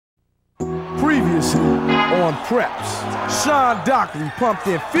Previously on Preps, Sean Dockery pumped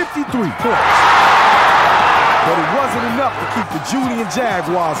in 53 points. But it wasn't enough to keep the Julian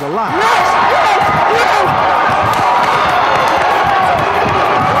Jaguars alive.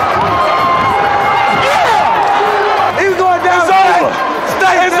 He's going down.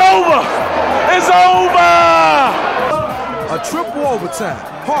 It's over! It's over! A triple overtime,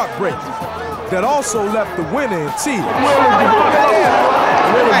 heartbreaking, that also left the winner in tears.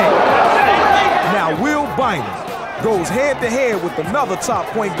 Now Will Bynum goes head-to-head with another top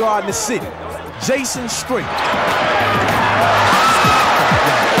point guard in the city, Jason Strait.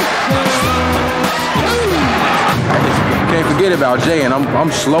 Can't forget about Jay, and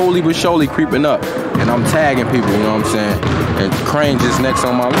I'm slowly but surely creeping up, and I'm tagging people, you know what I'm saying? And Crane just next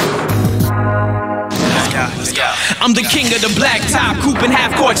on my list. I'm the king of the black top, cooping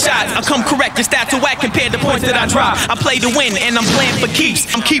half-court shots. I come correct, your stats are whack compared to points that I drop. I play to win, and I'm playing for keeps.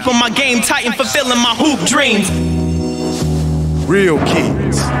 I'm keeping my game tight and fulfilling my hoop dreams. Real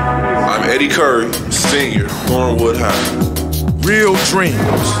kids. I'm Eddie Curry, senior, Englewood High. Real dreams.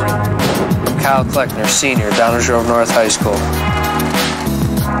 I'm Kyle Kleckner, senior, Downers Grove North High School.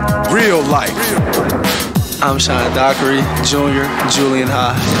 Real life. I'm Sean Dockery, junior, Julian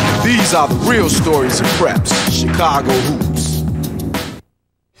High. These are the real stories of Preps, Chicago hoops.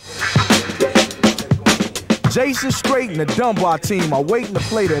 Jason Strait and the Dunbar team are waiting to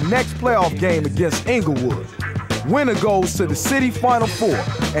play their next playoff game against Englewood. Winner goes to the city Final Four,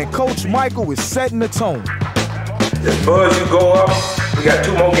 and Coach Michael is setting the tone. As far as you go up, we got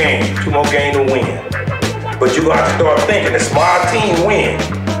two more games to win. But you got to start thinking the smart team win.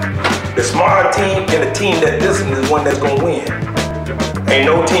 The smart team and the team that disciplined is one that's gonna win. Ain't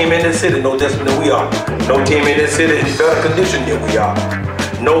no team in this city no different than we are. No team in this city is better conditioned than we are.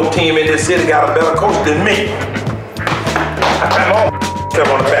 No team in this city got a better coach than me. I'm all step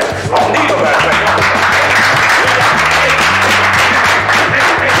on the back. I don't need nobody back.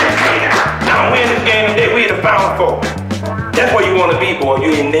 Now win this game today, we the Final Four. That's where you wanna be, boy.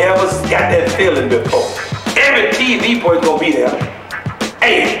 You ain't never got that feeling before. Every TV boy is gonna be there.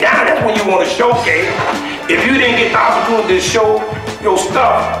 Hey, now that's when you want to showcase. If you didn't get the opportunity to show your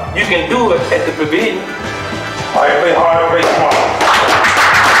stuff, you can do it at the pavilion. All right, play hard, play smart.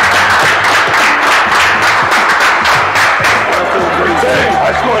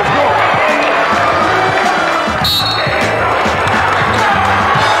 Let's go.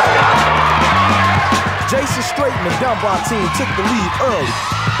 Jason Strait and the Dunbar team took the lead early.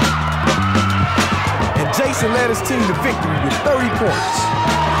 And Jason led his team to victory with 30 points.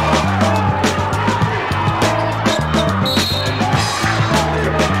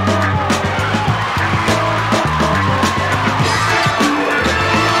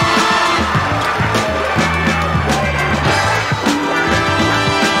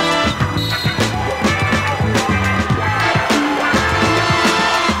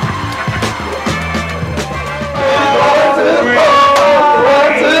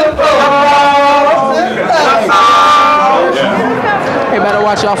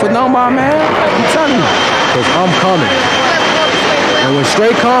 Watch out for Dunbar, man. I'm telling you. Because I'm coming. And when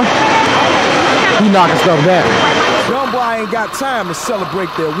Strait come, he knocking stuff down. Dunbar ain't got time to celebrate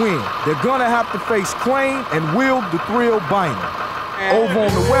their win. They're gonna have to face Crane and Will the Thrill Bynum. Over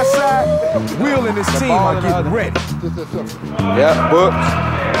on the west side, Will and his team are getting ready. Yep, books,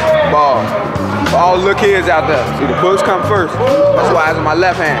 ball. For all the little kids out there, see the books come first. That's why it's in my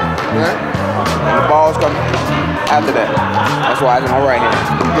left hand. And the balls come after that. That's why it's in my right hand.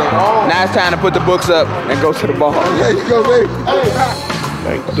 Now it's time to put the books up and go to the ball. There you go, baby.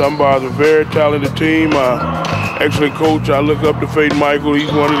 Dunbar is a very talented team. Excellent coach. I look up to Faith Michael.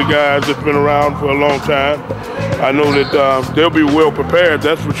 He's one of the guys that's been around for a long time. I know that they'll be well prepared,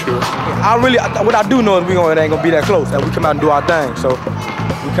 that's for sure. What I do know is it ain't gonna be that close. That we come out and do our thing. So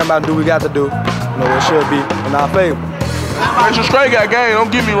we come out and do what we got to do. You know, it should be in our favor. Jason Strait got game,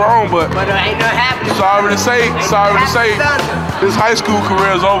 don't get me wrong, but ain't nothing happening. sorry to say, his high school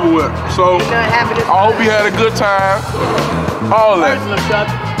career is over with. So I hope he had a good time. All that.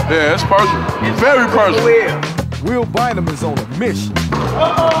 Yeah, it's personal. Very personal. Will Bynum is on a mission.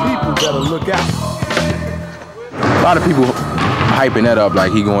 People better look out. A lot of people hyping that up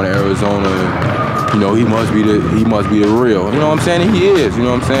like he going to Arizona. You know, he must be the real. You know what I'm saying? And he is. You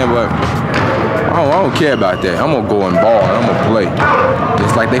know what I'm saying? But I don't care about that. I'm gonna go and ball and I'm gonna play.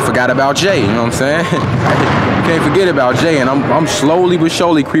 It's like they forgot about Jay. You know what I'm saying? You can't forget about Jay, and I'm slowly but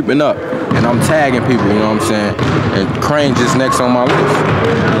surely creeping up, and I'm tagging people. You know what I'm saying? And Crane just next on my list. You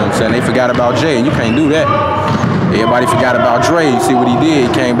know what I'm saying? They forgot about Jay, and you can't do that. Everybody forgot about Dre. You see what he did?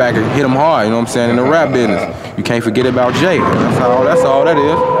 He came back and hit him hard. You know what I'm saying? In the rap business, you can't forget about Jay. That's all that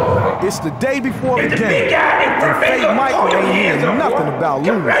is. It's the day before the It's the game, big guy in front, and Fake man. Michael Hold your ain't hands hearing up, nothing boy. about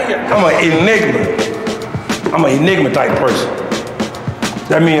losing. I'm an enigma. I'm an enigma type person.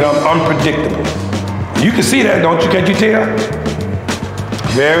 That means I'm unpredictable. You can see that, don't you? Can't you tell?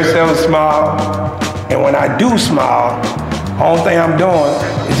 Very seldom smile. And when I do smile, the only thing I'm doing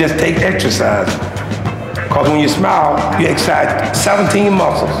is just take exercise. Because when you smile, you excite 17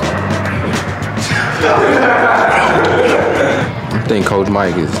 muscles. I think Coach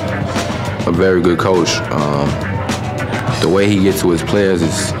Mike is a very good coach. The way he gets to his players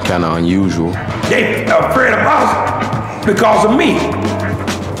is kind of unusual. They afraid of us because of me.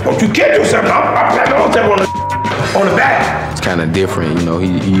 Don't you kid yourself. I'm patting myself on the back. It's kind of different, you know. He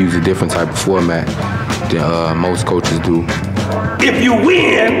uses a different type of format than most coaches do. If you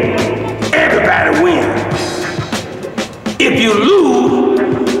win, everybody wins. If you lose,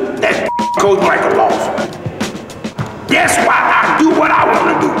 that Coach Michael lost. That's why I do what I want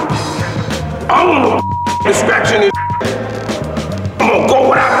to do. I want no distraction. I'm gonna go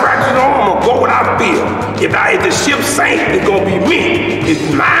what I practice on. I'm gonna go what I feel. If the ship sinks, it's gonna be me.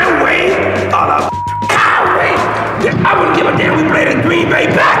 It's my way or the highway. I wouldn't give a damn. We played at Green Bay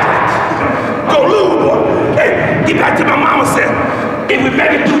back. Go lose, boy. Hey, get back to my mama said. If we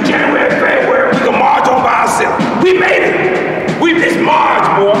make it through January, February, we can march on by ourselves. We made it. It's March,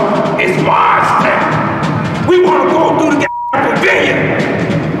 boy. It's March time. We want to go through the pavilion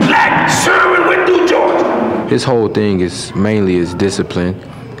like Sherman went through Georgia. His whole thing is mainly is discipline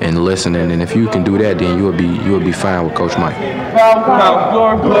and listening, and if you can do that, then you'll be fine with Coach Mike.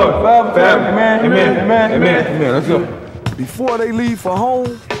 Amen. Let's go. Before they leave for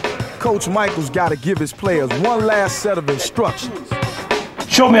home, Coach Michael's got to give his players one last set of instructions.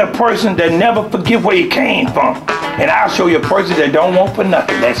 Show me a person that never forget where he came from, and I'll show you a person that don't want for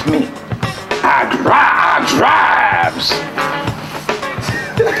nothing. That's me. I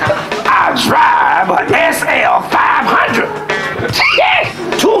drive a SL 500,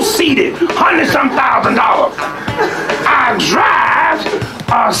 two-seated, $100,000. I drive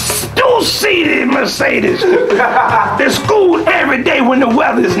a two-seated Mercedes to school every day when the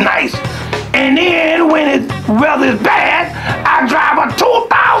weather is nice. And then when the weather is bad, I drive a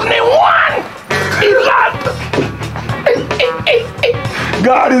 2001.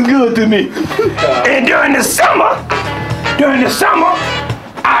 God is good to me. And during the summer,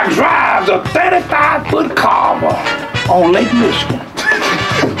 I drive a 35-foot carver on Lake Michigan.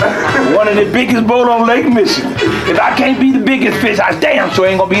 One of the biggest boats on Lake Michigan. If I can't be the biggest fish, I damn sure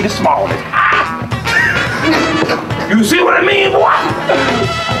ain't gonna be the smallest. You see what I mean, boy?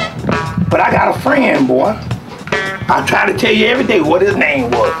 But I got a friend, boy. I try to tell you every day what his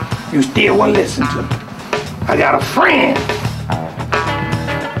name was. You still won't listen to me. I got a friend.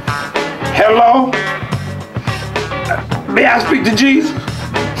 Hello? May I speak to Jesus?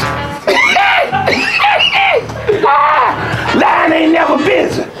 Line ain't never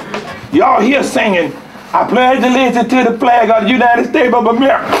busy. Y'all here singing, I pledge allegiance to the flag of the United States of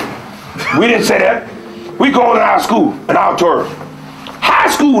America. We didn't say that. We go to our school, an auditorium. High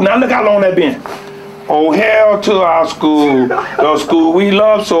school, now look how long that been. Oh, hail to our school, the school we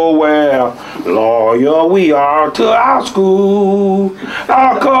love so well. Loyal we are to our school.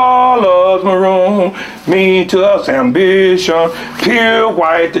 Our colors maroon mean to us ambition. Pure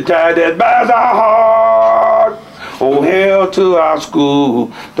white, the tie that binds our heart. Oh, hail to our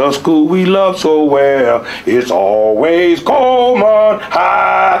school, the school we love so well. It's always Coleman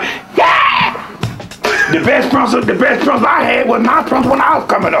High. Yeah! The best principal I had was my principal when I was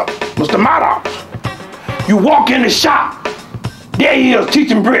coming up, Mr. Maddox. You walk in the shop, there he is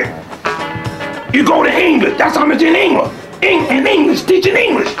teaching brick. You go to English, that's how much in England. In English, teaching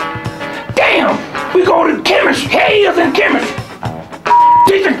English. Damn, we go to chemistry, here he is in chemistry.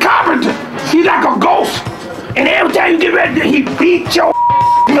 Teaching carpenter, he's like a ghost. And every time you get ready, he beat your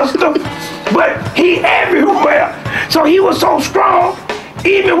mister. But he everywhere. So he was so strong,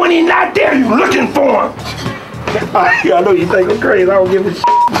 even when he's not there, you looking for him. I know you think I'm crazy, I don't give a shit.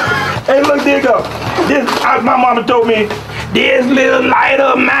 Hey, look, there you go. My mama told me, this little light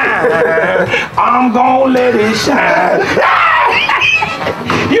of mine, I'm gonna let it shine.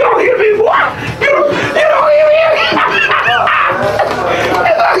 You don't hear me, boy? You don't hear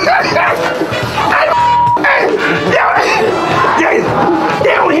me?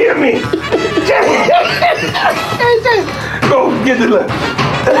 They don't hear me. Go get the look.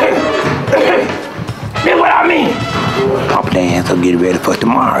 That's what I mean. Pop their hands up, get ready for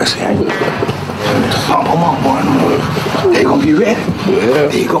tomorrow. Come on, boy. They gonna be ready. Yeah.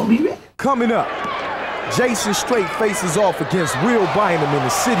 They gonna be ready. Coming up, Jason Straight faces off against Will Bynum in the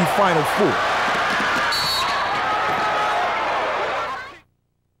city Final Four.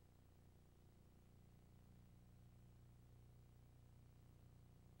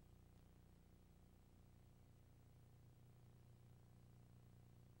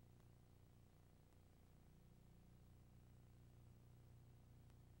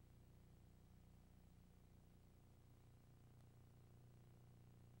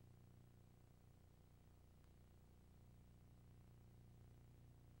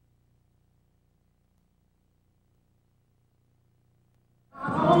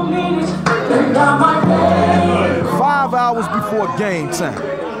 5 hours before game time,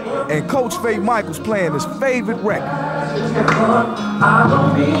 and Coach Fate Michael's playing his favorite record.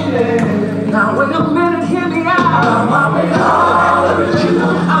 Now wait a minute, hear me out.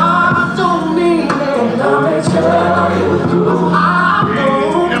 I don't mean it.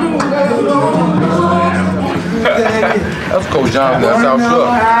 That's Coach John. That's South Shore.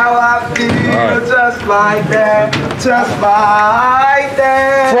 How I feel, just like that, just like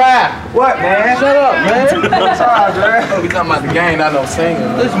that. Crap. What, man? Shut up, man. Sorry, man. We talking about the game, not no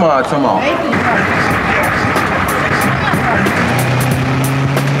singing. This man, come on.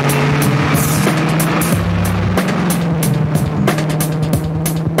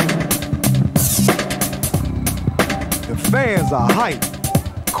 The fans are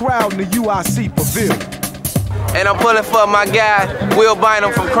hyped, crowding the UIC pavilion. And I'm pulling for my guy, Will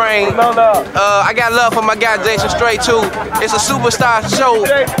Bynum from Crane. I got love for my guy, Jason Strait, too. It's a superstar show.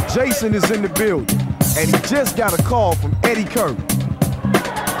 Jason is in the building, and he just got a call from Eddie Curry.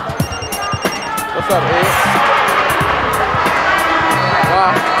 What's up, Ed?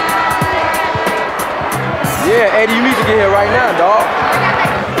 Yeah, Eddie, you need to get here right now, dog.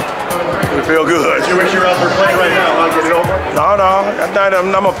 You feel good. You wish you were out there playing right now. I'll get it over.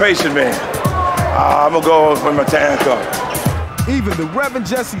 No, I'm a patient man. I'm gonna go when my time comes. Even the Reverend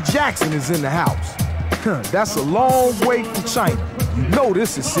Jesse Jackson is in the house. That's a long way from China. You know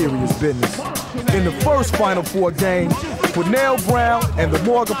this is serious business. In the first Final Four game, Cornell Brown and the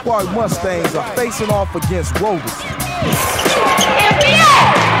Morgan Park Mustangs are facing off against Roberson.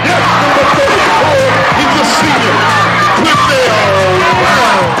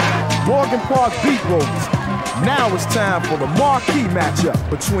 Morgan Park beat Roberson. Now it's time for the marquee matchup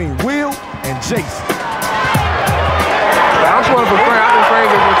between Will and Jason. I'm pulling for Frank. I think Frank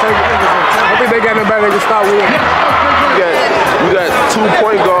is going to take it. I think they got nobody that can stop Will. You got 2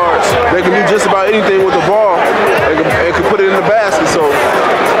 point guards that can do just about anything with the ball and can put it in the basket. So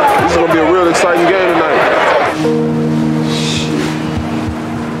this is going to be a real exciting game tonight.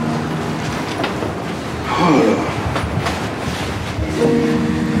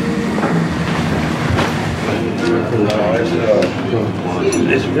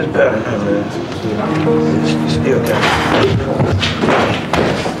 It's better now, man. It's still got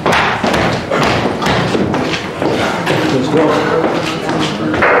Let's go.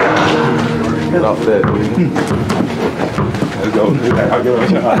 Get off that, man. Let's go. I'll give it a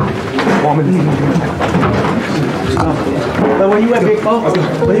shot. Where you at, big folks?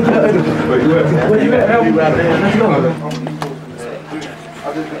 Where you at? Where you at? Let's go.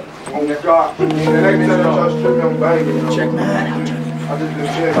 On the drop. The next time I touch the film, check mine. I just do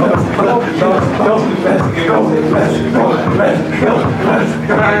check.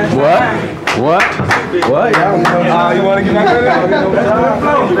 What? You want to get back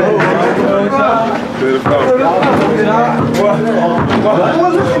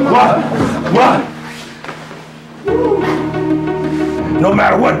What? No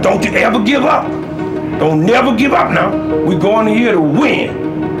matter what, don't you ever give up. Don't never give up now. We going here to win.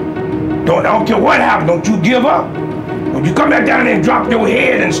 I don't care what happens, don't you give up. When you come back down there and drop your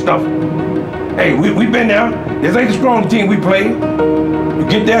head and stuff. Hey, we been there. This ain't the strong team we play. You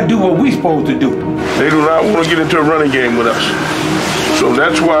get there, do what we supposed to do. They do not want to get into a running game with us. So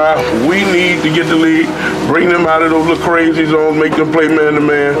that's why we need to get the lead, bring them out of those little crazy zones, make them play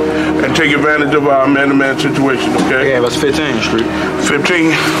man-to-man, and take advantage of our man-to-man situation, okay? Yeah, that's 15th Street.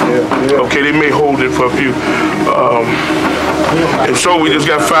 15? Yeah. Okay, they may hold it for a few. And so we just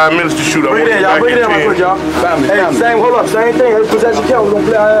got 5 minutes to shoot. Breathe in, y'all. Breathe in, my foot, y'all. Family. Hold up. Same thing. Let's possession count. We're going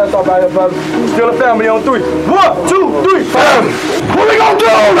to play our ass off out here, brother. Still a family on 3. 1, 2, 3. Family. What we gonna do?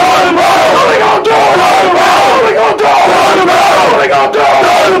 What we gonna do? What we gonna do? What we gonna do?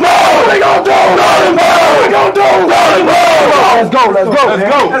 What we gonna do? What we gonna do? Let's go,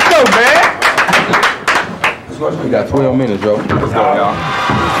 man. We got 12 minutes, Joe. Let's go, y'all.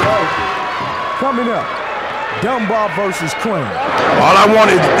 Coming up, Dunbar versus Crane. All I want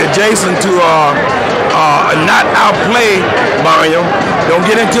is Jason to not outplay Mario. Don't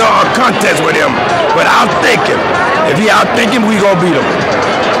get into a contest with him, but outthink him. If he outthink him, we gonna beat him.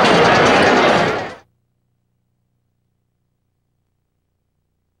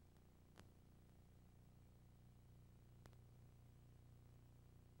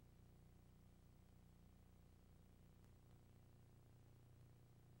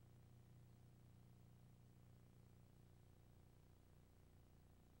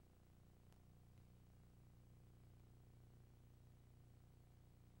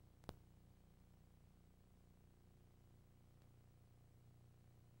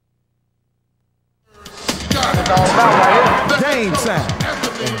 Game time.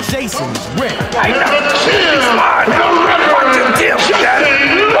 and Jason is ready. Smart. Watch your tip, you got it.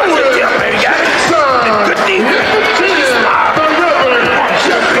 Watch your tip, man, you got it. Good defense.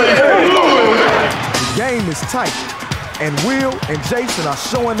 The game is tight, and Will and Jason are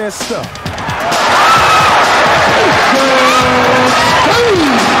showing their stuff.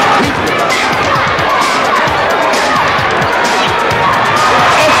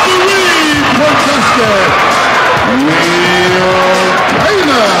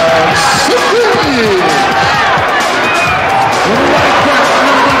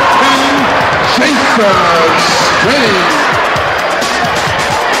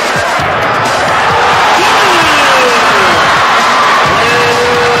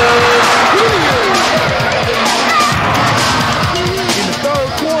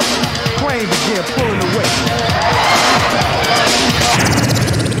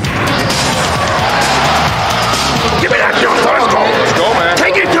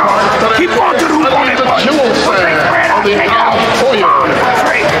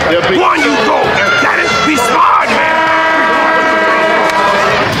 One, you go. That is be smart, man.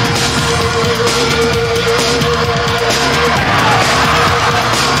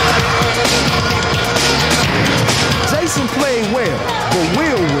 Jason played well, but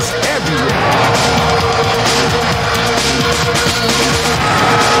Will was everywhere.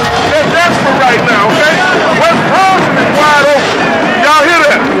 They're desperate right now, okay? Wisconsin is wide open. Y'all hear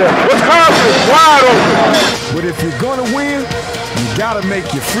that? Yeah. Wisconsin is wide open. But if you're gonna win, you gotta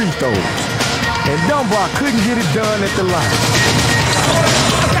make your free throws. And Dunbar couldn't get it done at the line.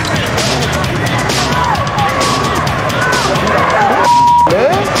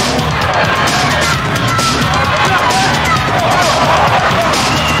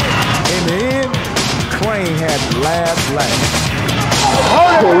 In the end, Crane had the last laugh.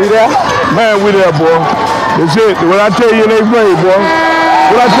 We there? Man, we there, boy. That's it. What I tell you, they play, boy.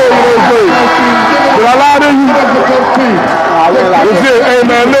 What I tell you, they play. Did I lie to you? That's it. Hey,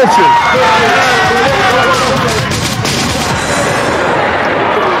 man, listen.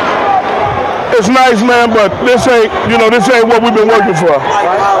 It's nice, man, but this ain't, this ain't what we've been working for.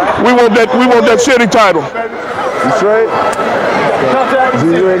 We want that city title. You straight?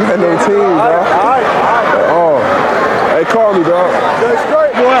 You ain't got no team, dog. Oh. Hey, call me, dog.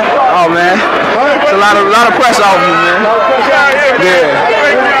 Oh, man. It's a lot of pressure off you, man. Yeah.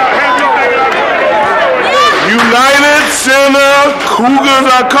 United Center Cougars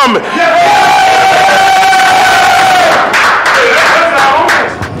are coming.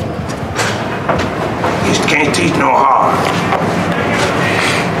 You can't teach no hard.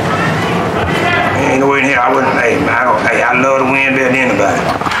 Ain't no way in here I wouldn't. Hey, man, I love to win better than anybody.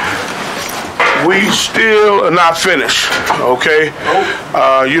 We still are not finished, okay?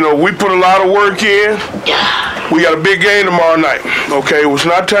 We put a lot of work in. We got a big game tomorrow night, okay? It was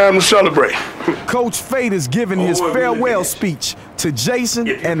not time to celebrate. Coach Fate is giving his farewell speech to Jason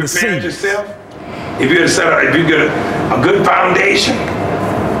and the seniors. If you get a good foundation,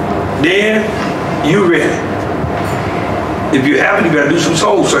 then you ready. If you haven't, you gotta do some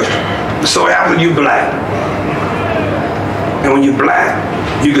soul searching. So happen you black. And when you're black,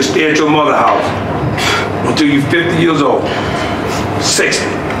 you can stay at your mother's house until you're 50 years old, 60.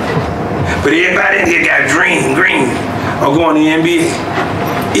 But everybody in here got green, or going to the NBA.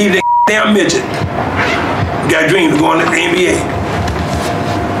 Even the damn midget got dreams of going to the NBA.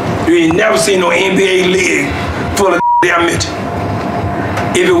 You ain't never seen no NBA league full of damn midget.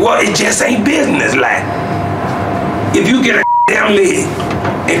 If it was, it just ain't business like. If you get a damn league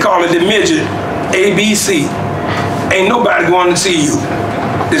and call it the midget ABC, ain't nobody going to see you.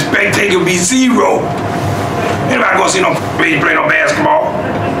 The spectator will be zero. Anybody gonna see no play no basketball?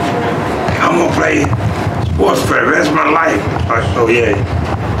 I'm gonna play sports for the rest of my life. Oh yeah.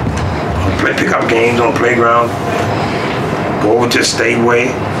 Pick up games on the playground. Go over to the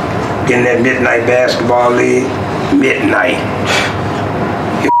Stateway. Get in that midnight basketball league. Midnight.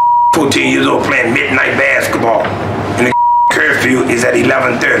 You're 14 years old playing midnight basketball. And the curfew is at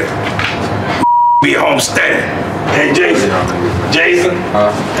 11:30. Be home studying. Hey Jason,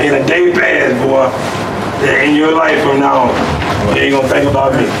 ain't a day pass, boy, in your life from now on. You ain't gonna think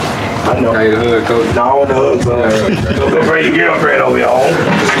about me. I know. Hey, the hood, coach. No, I want the hood, son. Don't bring your girlfriend over your home.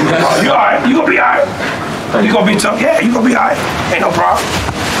 You alright, you gonna be alright. You gonna be tough, yeah, you gonna be alright. Ain't no problem.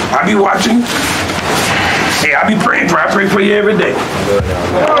 I be watching. Hey, I be praying for you. I pray for you every day.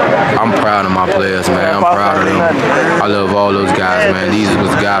 I'm proud of my players, man. I'm proud of them. I love all those guys, man. These are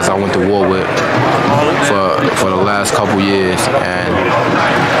the guys I went to war with for the last couple years, and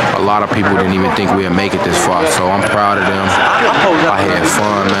a lot of people didn't even think we'd make it this far. So I'm proud of them. I had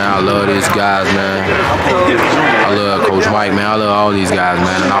fun, man. I love these guys, man. I love Coach Mike, man. I love all these guys,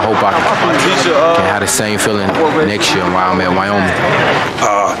 man, and I hope I can have the same feeling next year while I'm at Wyoming.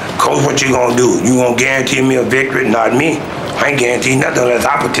 Coach, what you gonna do? You gonna guarantee me a victory? Not me. I ain't guarantee nothing unless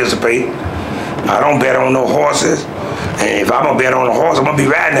I participate. I don't bet on no horses, and if I'm gonna bet on a horse, I'm gonna be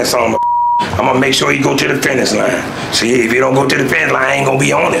riding that son of a. I'm gonna make sure he go to the finish line. See, if he don't go to the finish line, I ain't gonna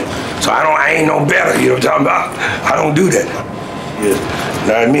be on it. So I ain't no better. You know what I'm talking about? I don't do that. Yeah.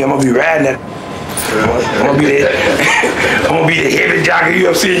 Not me. I'm gonna be riding that. I'm gonna be the heavy jockey you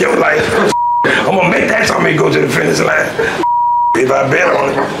ever seen in your life. I'm gonna make that something go to the finish line. If I bet on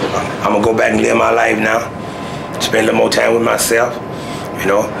it, I'm gonna go back and live my life now. Spend a little more time with myself. You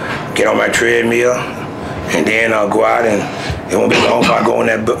know, get on my treadmill, and then I'll go out, and it won't be long before I go on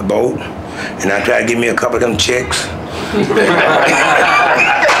that boat, and I try to give me a couple of them chicks.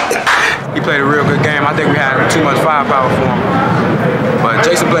 He played a real good game. I think we had too much firepower for him. But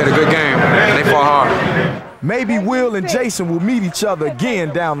Jason played a good game, and they fought hard. Maybe Will and Jason will meet each other again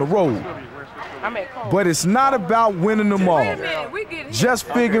down the road. But it's not about winning them all. Just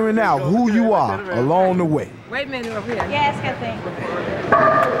figuring out who you are along the way. Wait a minute over here. Yes, I think. All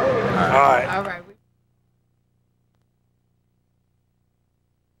right. All right.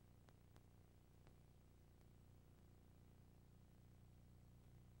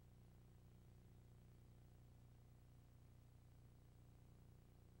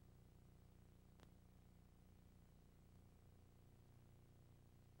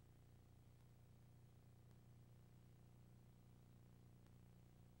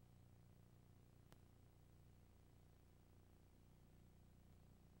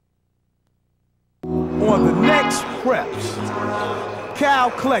 On the next preps, Cal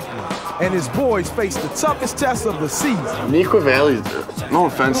Kleckner and his boys face the toughest test of the season. Neuqua Valley, no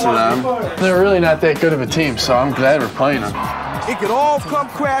offense to them, they're really not that good of a team, so I'm glad we're playing them. It could all come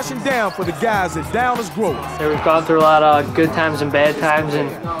crashing down for the guys at Downers Grove. Yeah, we've gone through a lot of good times and bad times, and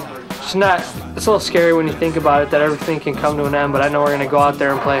it's a little scary when you think about it that everything can come to an end, but I know we're going to go out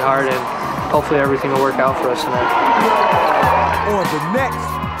there and play hard, and hopefully everything will work out for us tonight. On the next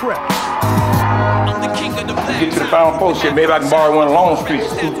prep. Get to the final post here. Maybe I can borrow one of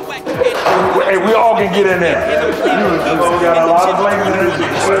Longstreet's. Hey, we all can get in there. You got a lot of blame in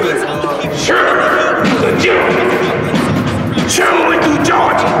this. Sure, the Jew. Sure, went through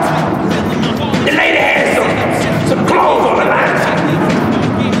Georgia. The lady